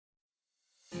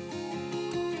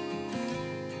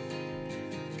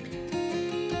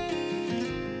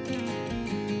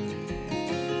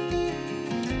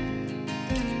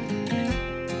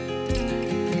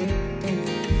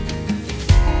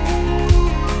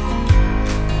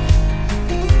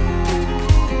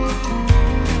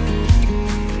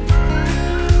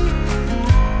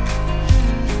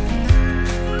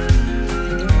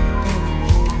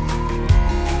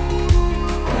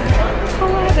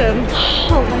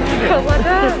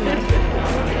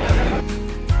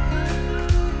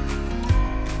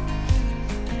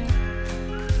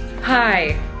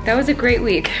That was a great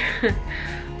week.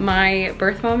 My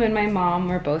birth mom and my mom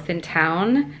were both in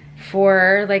town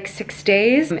for like 6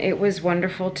 days. It was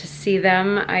wonderful to see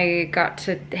them. I got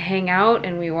to hang out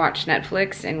and we watched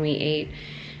Netflix and we ate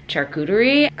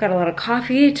charcuterie. Got a lot of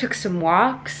coffee, took some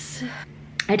walks.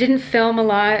 I didn't film a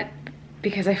lot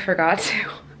because I forgot to.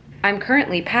 I'm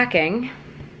currently packing,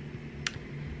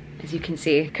 as you can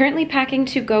see. Currently packing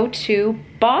to go to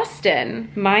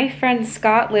Boston. My friend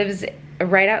Scott lives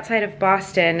right outside of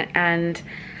Boston and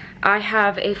I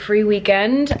have a free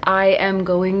weekend. I am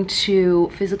going to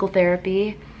physical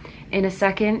therapy in a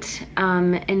second,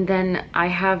 and then I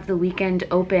have the weekend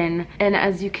open. And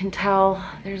as you can tell,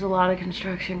 there's a lot of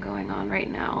construction going on right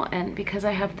now. And because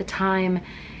I have the time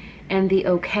and the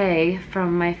okay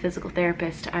from my physical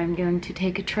therapist, I'm going to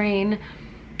take a train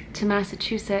to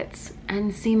Massachusetts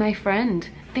and see my friend.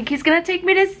 I think he's gonna take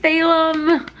me to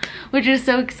Salem, which is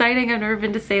so exciting. I've never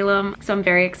been to Salem. So I'm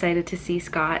very excited to see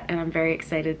Scott and I'm very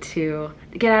excited to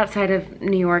get outside of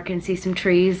New York and see some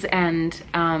trees and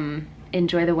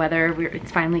enjoy the weather.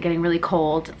 It's finally getting really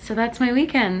cold. So that's my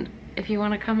weekend if you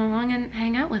wanna come along and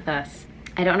hang out with us.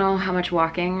 I don't know how much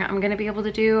walking I'm gonna be able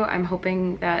to do. I'm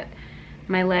hoping that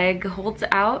my leg holds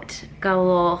out. Got a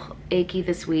little achy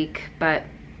this week, but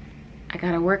I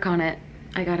gotta work on it.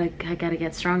 I gotta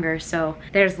get stronger. So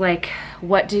there's like,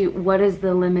 what is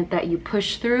the limit that you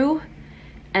push through?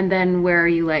 And then where are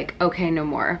you like, okay, no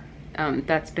more.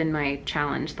 That's been my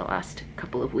challenge the last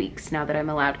couple of weeks now that I'm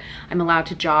allowed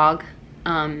to jog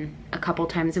a couple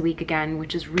times a week again,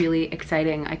 which is really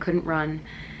exciting. I couldn't run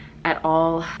at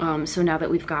all. So now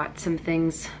that we've got some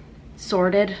things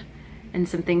sorted and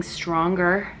some things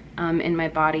stronger in my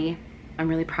body, I'm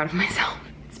really proud of myself.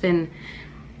 It's been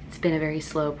a very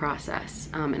slow process,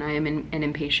 and I am an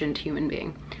impatient human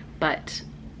being. But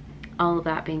all of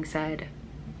that being said,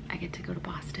 I get to go to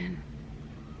Boston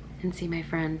and see my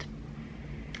friend,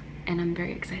 and I'm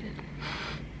very excited.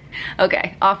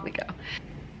 Okay, off we go.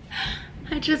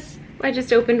 I just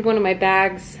opened one of my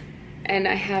bags, and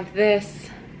I have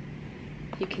this.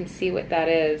 You can see what that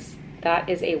is. That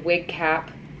is a wig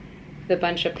cap with a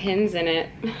bunch of pins in it.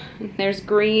 There's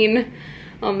green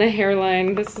on the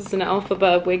hairline. This is an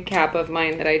Alphaba wig cap of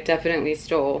mine that I definitely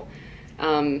stole.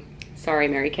 Sorry,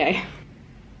 Mary Kay.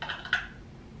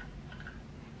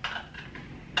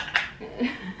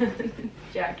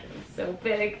 Jacket is so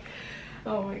big.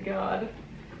 Oh my God.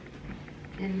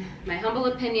 In my humble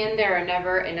opinion, there are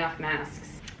never enough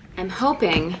masks. I'm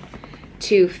hoping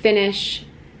to finish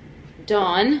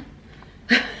Dawn.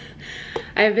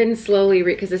 I've been slowly,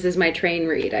 because this is my train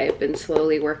read, I have been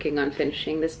slowly working on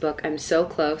finishing this book. I'm so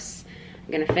close.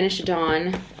 I'm gonna finish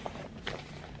Dawn. I'm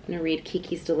gonna read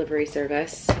Kiki's Delivery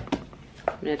Service.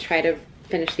 I'm gonna try to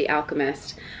finish The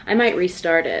Alchemist. I might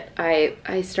restart it.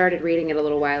 I started reading it a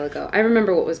little while ago. I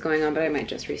remember what was going on, but I might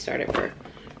just restart it for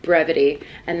brevity.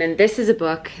 And then this is a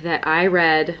book that I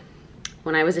read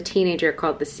when I was a teenager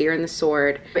called The Seer and the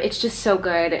Sword. It's just so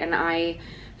good, and I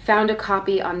found a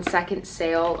copy on second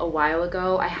sale a while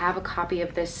ago. I have a copy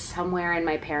of this somewhere in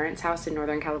my parents' house in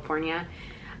Northern California.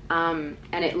 And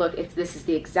this is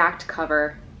the exact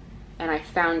cover, and I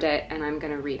found it and I'm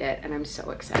gonna read it, and I'm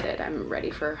so excited. I'm ready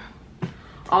for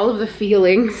all of the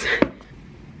feelings.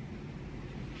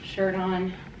 Shirt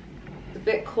on. It's a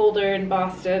bit colder in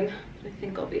Boston, but I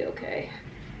think I'll be okay.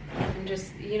 And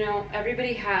just, you know,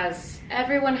 everyone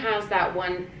has that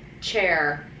one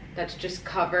chair that's just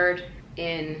covered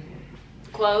in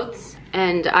clothes,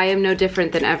 and I am no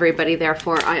different than everybody.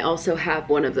 Therefore, I also have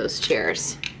one of those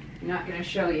chairs. I'm not gonna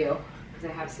show you because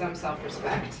I have some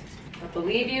self-respect, but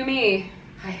believe you me,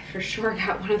 I for sure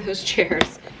got one of those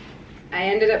chairs. I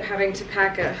ended up having to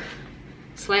pack a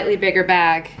slightly bigger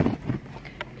bag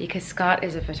because Scott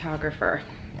is a photographer,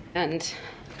 and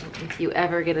if you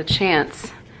ever get a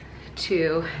chance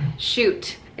to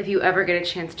shoot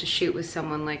with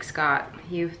someone like Scott,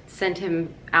 you send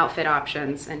him outfit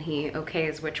options and he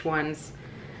okays which ones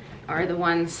are the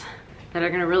ones that are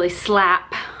gonna really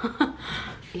slap.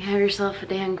 You have yourself a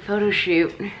dang photo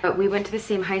shoot. But we went to the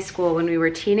same high school when we were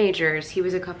teenagers. He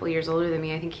was a couple years older than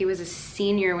me. I think he was a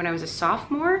senior when I was a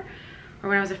sophomore or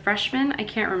when I was a freshman, I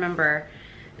can't remember.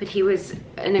 But he was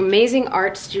an amazing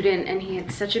art student and he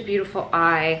had such a beautiful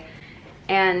eye.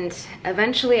 And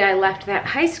eventually I left that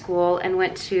high school and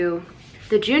went to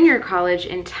the junior college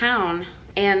in town,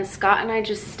 and Scott and I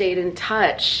just stayed in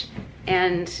touch,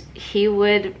 and he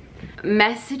would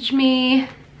message me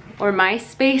or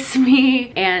MySpace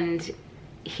me, and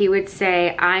he would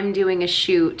say, I'm doing a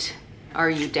shoot, are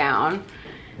you down?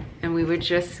 And we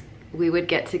would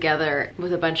get together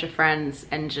with a bunch of friends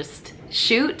and just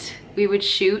shoot. We would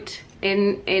shoot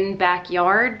in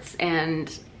backyards,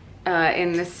 and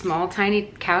in this small,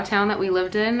 tiny cow town that we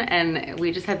lived in, and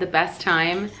we just had the best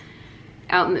time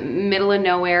out in the middle of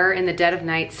nowhere in the dead of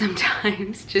night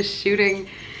sometimes, just shooting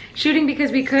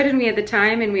because we could and we had the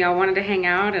time and we all wanted to hang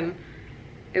out, and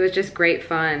it was just great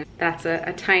fun. That's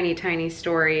a tiny, tiny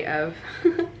story of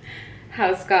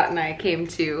how Scott and I came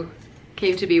to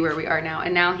be where we are now.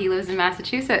 And now he lives in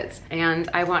Massachusetts, and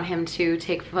I want him to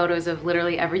take photos of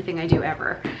literally everything I do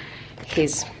ever.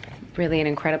 He's really an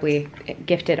incredibly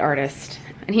gifted artist.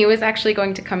 And he was actually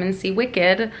going to come and see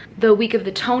Wicked the week of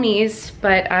the Tonys,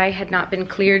 but I had not been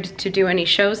cleared to do any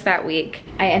shows that week.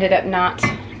 I ended up not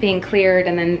being cleared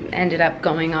and then ended up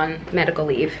going on medical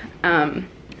leave.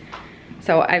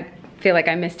 So I feel like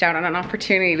I missed out on an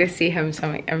opportunity to see him,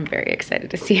 so I'm very excited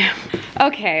to see him.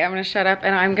 Okay, I'm gonna shut up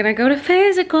and I'm gonna go to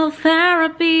physical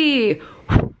therapy.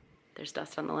 There's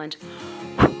dust on the lens.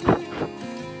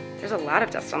 There's a lot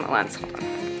of dust on the lens. Hold on.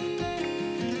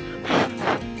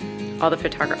 All the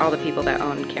people that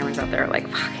own cameras out there are like,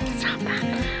 fucking stop that.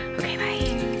 Okay, bye.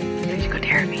 I need to go to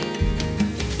therapy.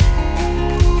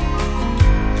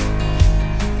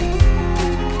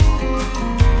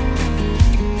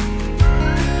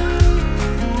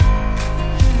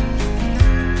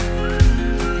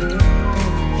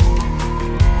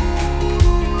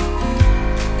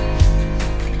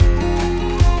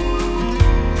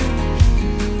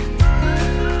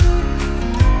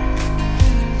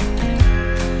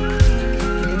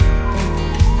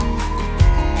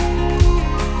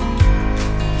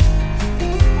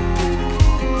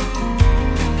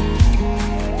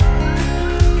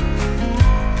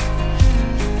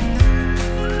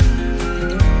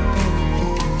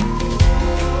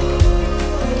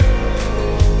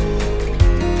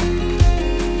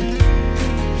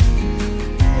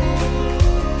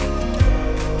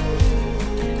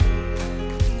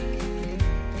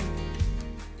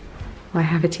 I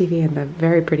have a TV in the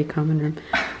very pretty common room.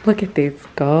 Look at these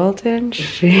golden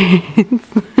shades.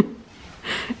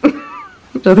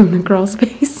 Show them the crawl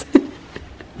space.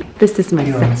 This is my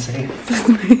set. This is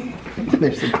my...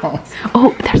 There's the crawls.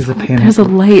 Oh, there's a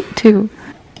light too.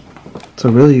 So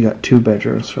really you got 2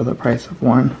 bedrooms for the price of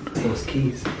 1. Those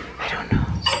keys. I don't know.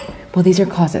 Well, these are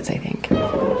closets, I think.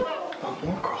 Oh,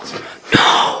 more crawls.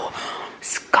 No!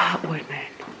 Scott Woodman.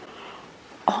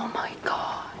 Oh my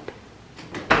God.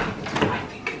 I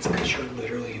think it's because you're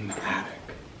literally in the attic.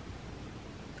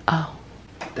 Oh.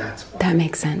 That's why. That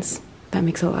makes sense. That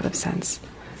makes a lot of sense.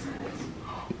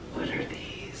 Oh, what are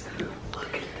these?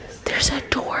 Look at this. There's a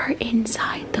door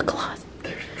inside the closet.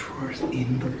 There's drawers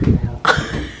in the wall.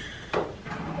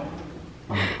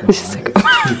 This is like...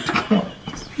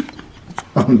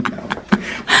 Oh no.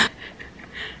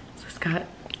 So Scott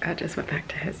just went back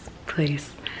to his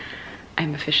place.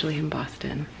 I'm officially in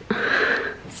Boston,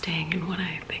 staying in what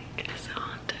I think is a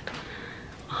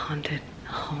haunted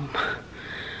home.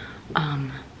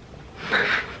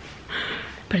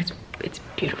 But it's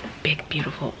beautiful, big,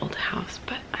 beautiful old house.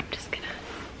 But I'm just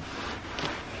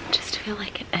feel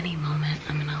like at any moment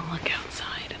I'm gonna look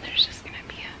outside and there's just gonna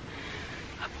be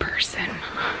a person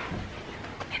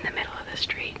in the middle of the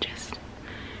street, just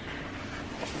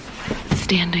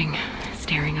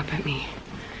staring up at me,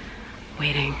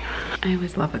 waiting. I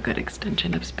always love a good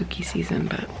extension of spooky season,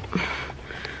 but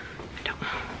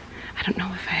I don't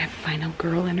know if I have final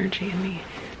girl energy in me.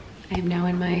 I am now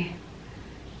in my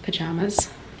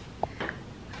pajamas,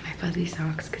 my fuzzy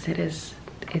socks, because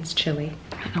it's chilly.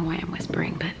 I don't know why I'm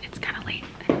whispering, but it's kind of late.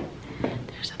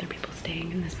 There's other people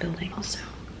staying in this building. Also,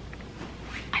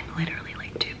 I'm literally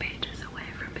like 2 pages away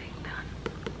from being done.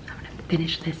 I'm gonna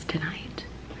finish this tonight.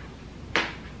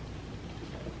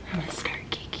 I'm gonna start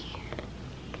Kiki.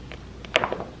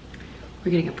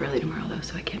 We're getting up early tomorrow though,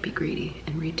 so I can't be greedy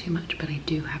and read too much, but I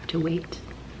do have to wait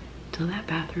till that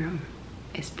bathroom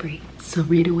is free. So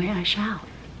read away I shall.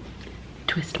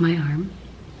 Twist my arm,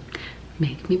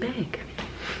 make me beg.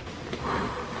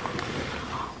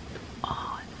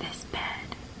 Oh, this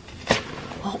bed.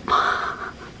 Oh,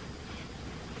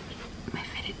 my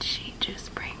fitted sheet just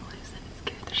sprang loose and it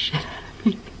scared the shit out of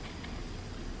me.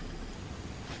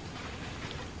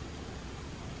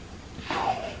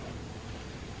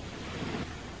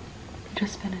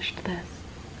 Just finished this.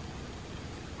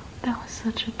 That was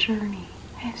such a journey.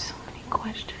 I have so many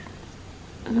questions.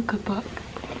 It was a good book.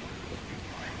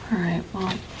 Alright,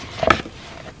 well,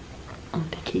 on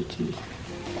to Kiki.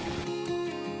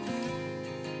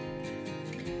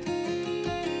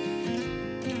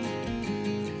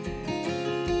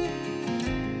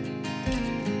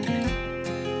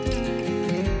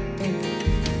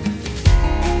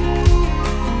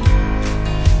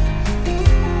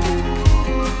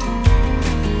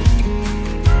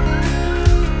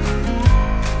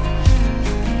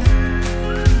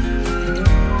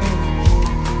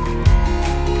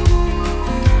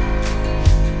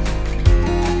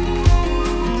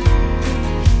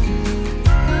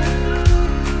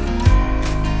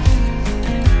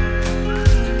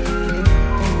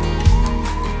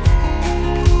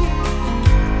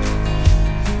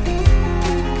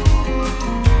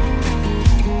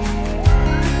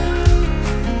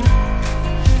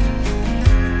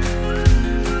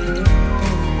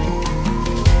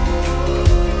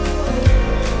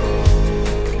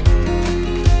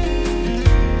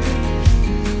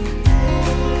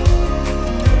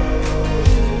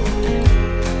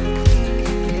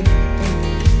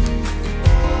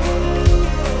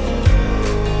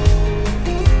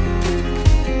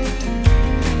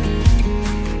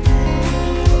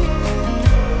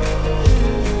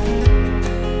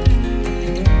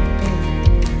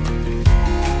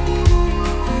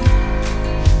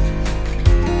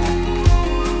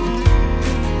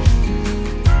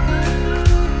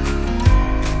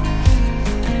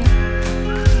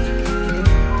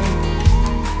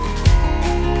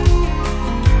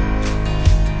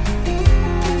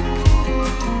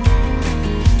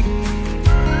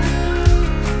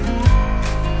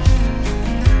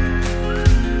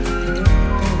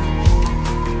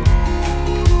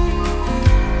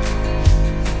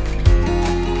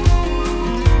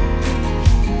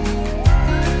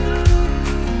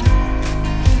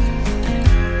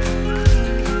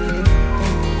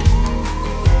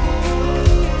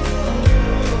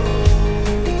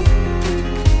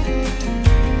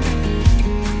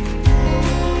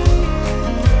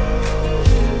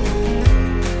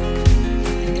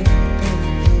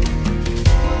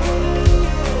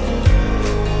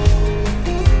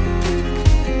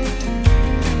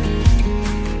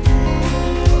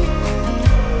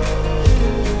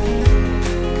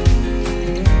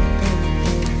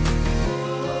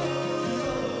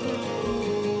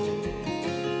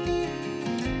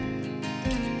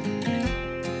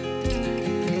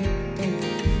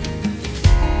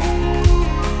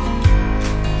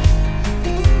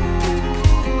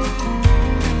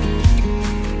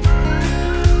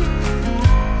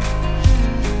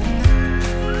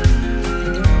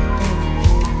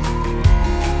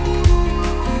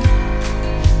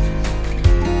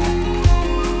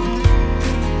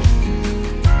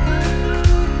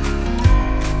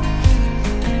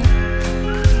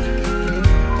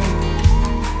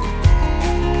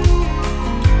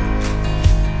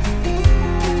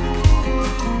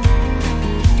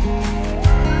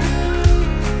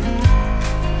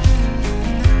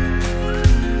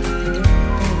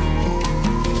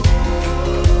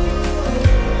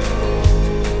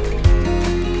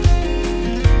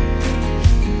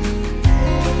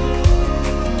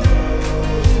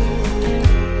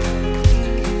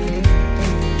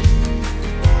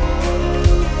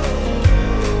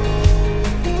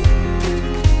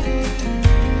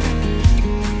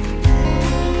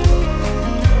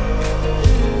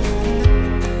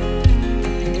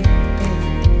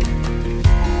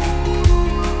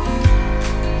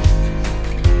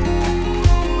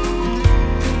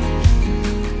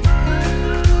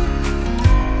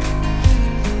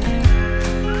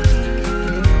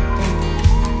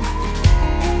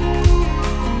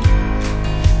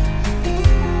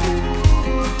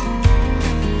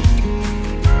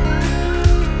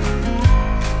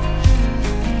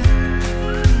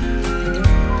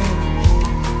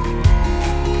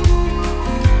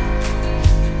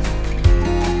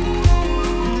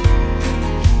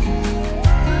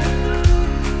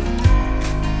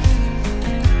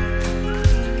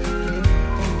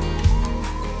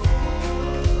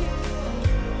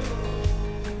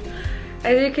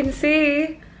 As you can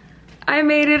see, I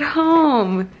made it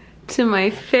home to my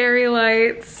fairy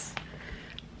lights.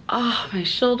 Oh, my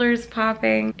shoulder's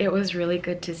popping. It was really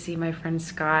good to see my friend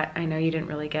Scott. I know you didn't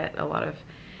really get a lot of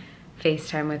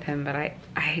FaceTime with him, but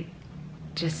I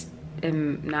just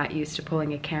am not used to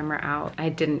pulling a camera out. I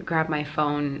didn't grab my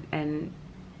phone and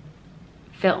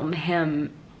film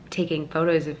him taking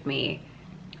photos of me.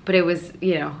 But it was,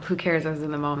 you know, who cares, I was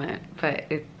in the moment. But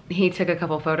he took a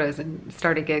couple photos and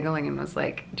started giggling and was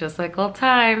like, just like old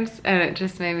times. And it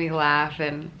just made me laugh,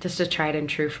 and just a tried and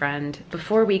true friend.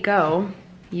 Before we go,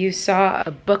 you saw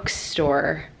a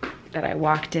bookstore that I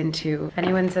walked into. If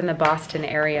anyone's in the Boston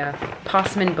area,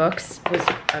 Postman Books was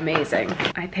amazing.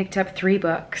 I picked up 3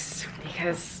 books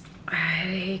because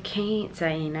I can't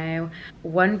say no.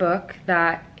 One book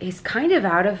that is kind of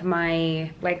out of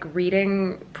my like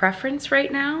reading preference right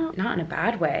now, not in a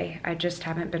bad way. I just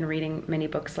haven't been reading many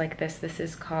books like this. This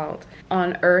is called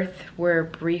On Earth We're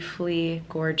Briefly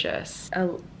Gorgeous.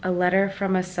 A letter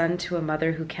from a son to a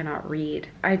mother who cannot read.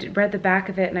 I read the back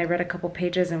of it and I read a couple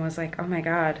pages and was like, oh my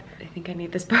God, I think I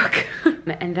need this book.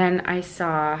 And then I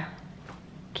saw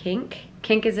Kink.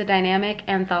 Kink is a dynamic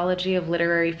anthology of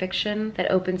literary fiction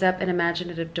that opens up an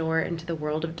imaginative door into the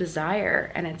world of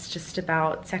desire. And it's just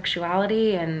about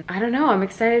sexuality, and I don't know, I'm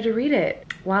excited to read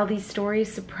it. While these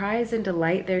stories surprise and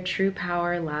delight, their true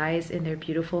power lies in their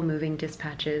beautiful moving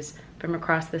dispatches from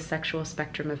across the sexual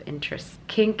spectrum of interests.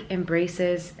 Kink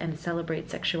embraces and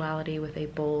celebrates sexuality with a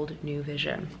bold new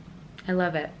vision. I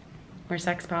love it. We're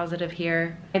sex positive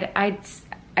here.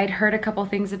 I'd heard a couple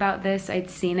things about this. I'd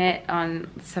seen it on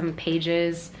some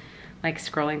pages, like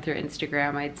scrolling through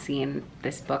Instagram. I'd seen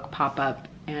this book pop up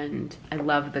and I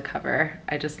love the cover.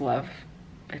 I just love,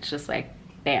 it's just like,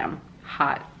 bam,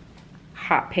 hot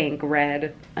pink,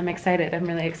 red. I'm excited. I'm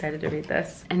really excited to read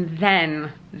this. And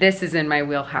then this is in my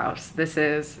wheelhouse. This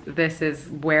is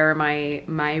where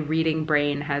my reading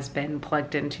brain has been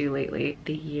plugged into lately.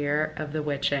 The Year of the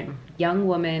Witching. Young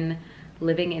woman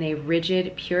living in a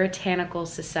rigid, puritanical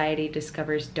society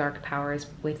discovers dark powers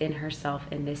within herself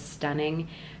in this stunning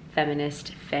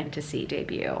feminist fantasy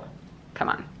debut. Come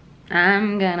on.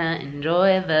 I'm gonna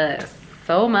enjoy this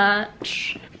so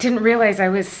much. Didn't realize I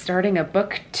was starting a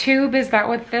booktube. Is that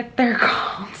what they're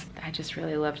called? I just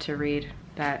really love to read.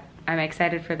 That I'm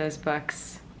excited for those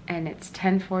books. And it's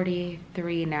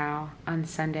 10:43 now on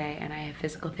Sunday and I have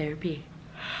physical therapy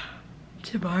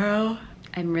tomorrow.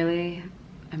 I'm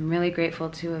really grateful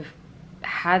to have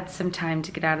had some time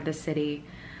to get out of the city.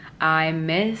 I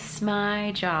miss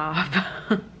my job.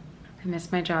 I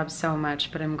miss my job so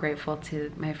much, but I'm grateful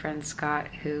to my friend Scott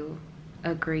who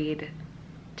agreed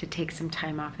to take some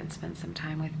time off and spend some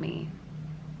time with me.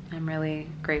 I'm really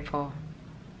grateful.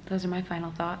 Those are my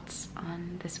final thoughts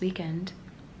on this weekend.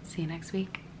 See you next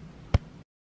week.